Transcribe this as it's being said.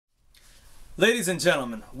Ladies and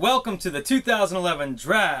gentlemen, welcome to the 2011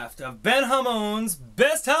 draft of Ben Jamon's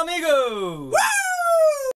Best Jamigos!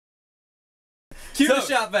 Woo! Cue the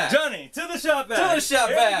shot back. Johnny, to the shot back. To the shot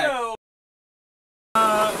Here back. We go.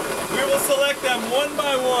 We will select them one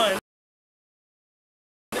by one.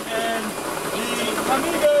 And the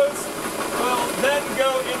Jamigos will then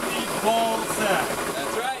go in the ball sack.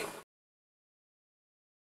 That's right.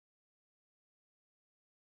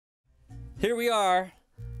 Here we are,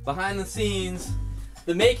 behind the scenes,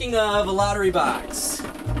 the making of a lottery box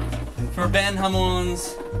for Ben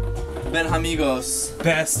Jamon's Jamigos.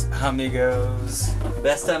 Best Jamigos.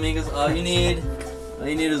 Best Jamigos. All you need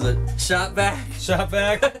is a shot back. Shot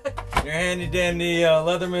back. Your handy dandy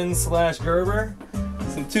Leatherman / Gerber.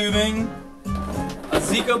 Some tubing. A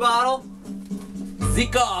Zico bottle.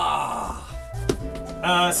 Zico!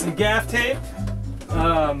 Some gaff tape.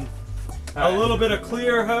 A little bit of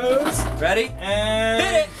clear hose. Ready? And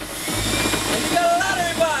hit it! And you got a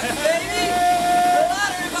lottery box, baby! A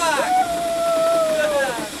lottery box!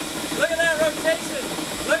 Look at that rotation!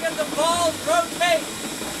 Look at the balls rotate!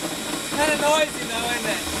 Kind of noisy though, isn't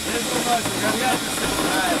it? It is a little noisy. We got this.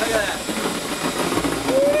 Alright, look at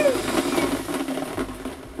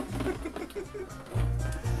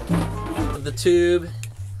that. The tube.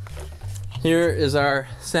 Here is our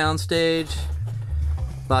sound stage.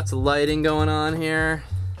 Lots of lighting going on here.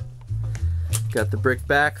 Got the brick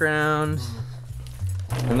background.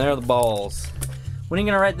 And there are the balls. When are you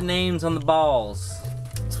gonna write the names on the balls?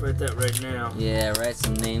 Let's write that right now. Yeah, write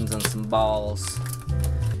some names on some balls.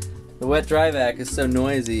 The wet dry vac is so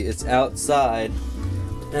noisy, it's outside.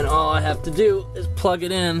 And all I have to do is plug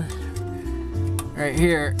it in right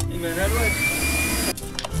here.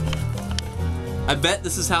 I bet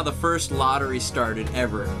this is how the first lottery started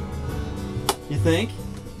ever. You think?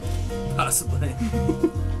 Possibly.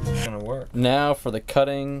 It's gonna work. Now for the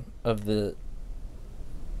cutting of the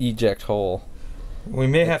eject hole. We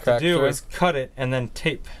may have to do through. is cut it and then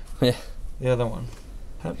tape Yeah. the other one.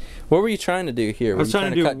 What were you trying to do here? I was Were you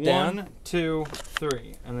trying to do cut down? 1, 2,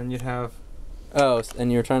 3, and then you'd have. Oh,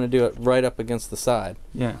 and you were trying to do it right up against the side.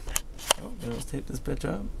 Yeah. Oh, let's tape this bitch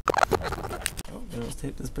up. Oh, let's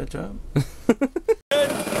tape this bitch up.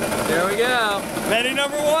 There we go. Ready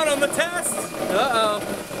number 1 on the test. Uh-oh.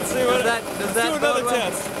 Let's see what Does that do another bode well?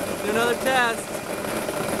 test. Do another test.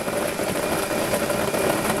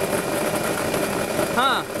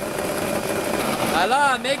 Huh.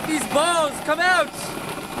 Allah, make these balls come out!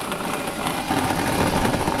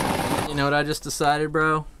 You know what I just decided,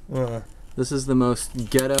 bro? This is the most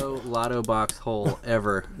ghetto lotto box hole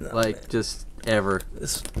ever. No, like, man. just ever.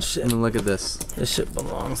 This I shit. mean, look at this. This shit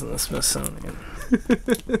belongs in the Smithsonian.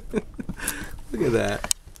 Look at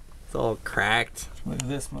that. It's all cracked. Look at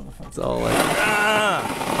this motherfucker. It's all like... Ah!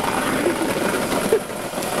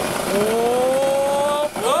 Oh!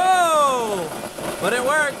 Whoa! But it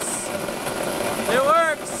works. It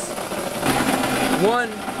works.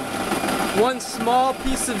 One small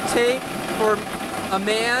piece of tape for a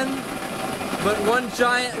man, but one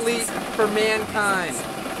giant leap for mankind.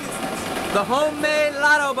 The homemade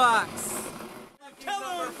lotto box.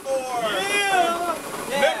 Number 4. Yeah!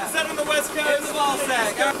 Memphis out on the west coast. In the ball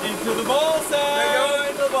sack. Into the ball sack. We're going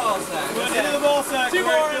into the ball sack. Going into the ball sack. 2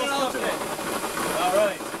 where more it and feels an alternate. All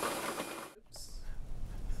right.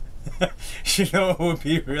 You know what would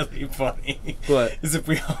be really funny? What? Is if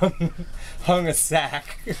we hung a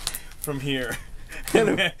sack from here.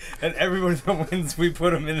 And everyone that wins, we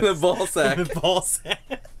put them in The ball sack. In the ball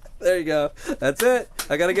sack. There you go. That's it.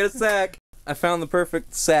 I gotta get a sack. I found the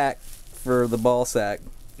perfect sack for the ball sack.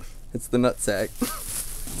 It's the nut sack.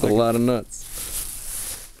 It's a lot of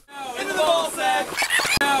nuts. Into the ball sack.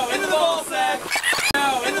 Into the ball sack.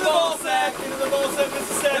 Into the ball sack. Into the ball sack.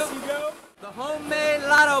 Mr. Sass, you go. The homemade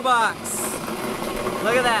lotto box.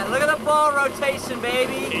 Look at that. Look at the ball rotation,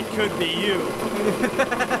 baby. It could be you.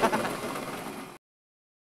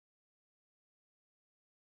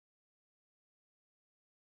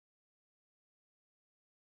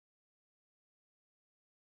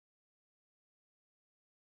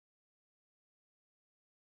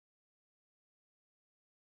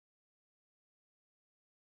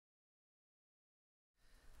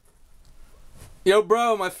 Yo,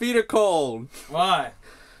 bro, my feet are cold. Why?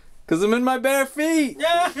 Cause I'm in my bare feet.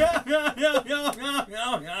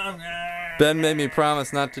 Ben made me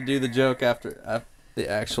promise not to do the joke after the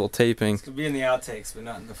actual taping. This could be in the outtakes, but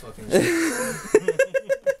not in the fucking shit.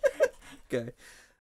 Okay.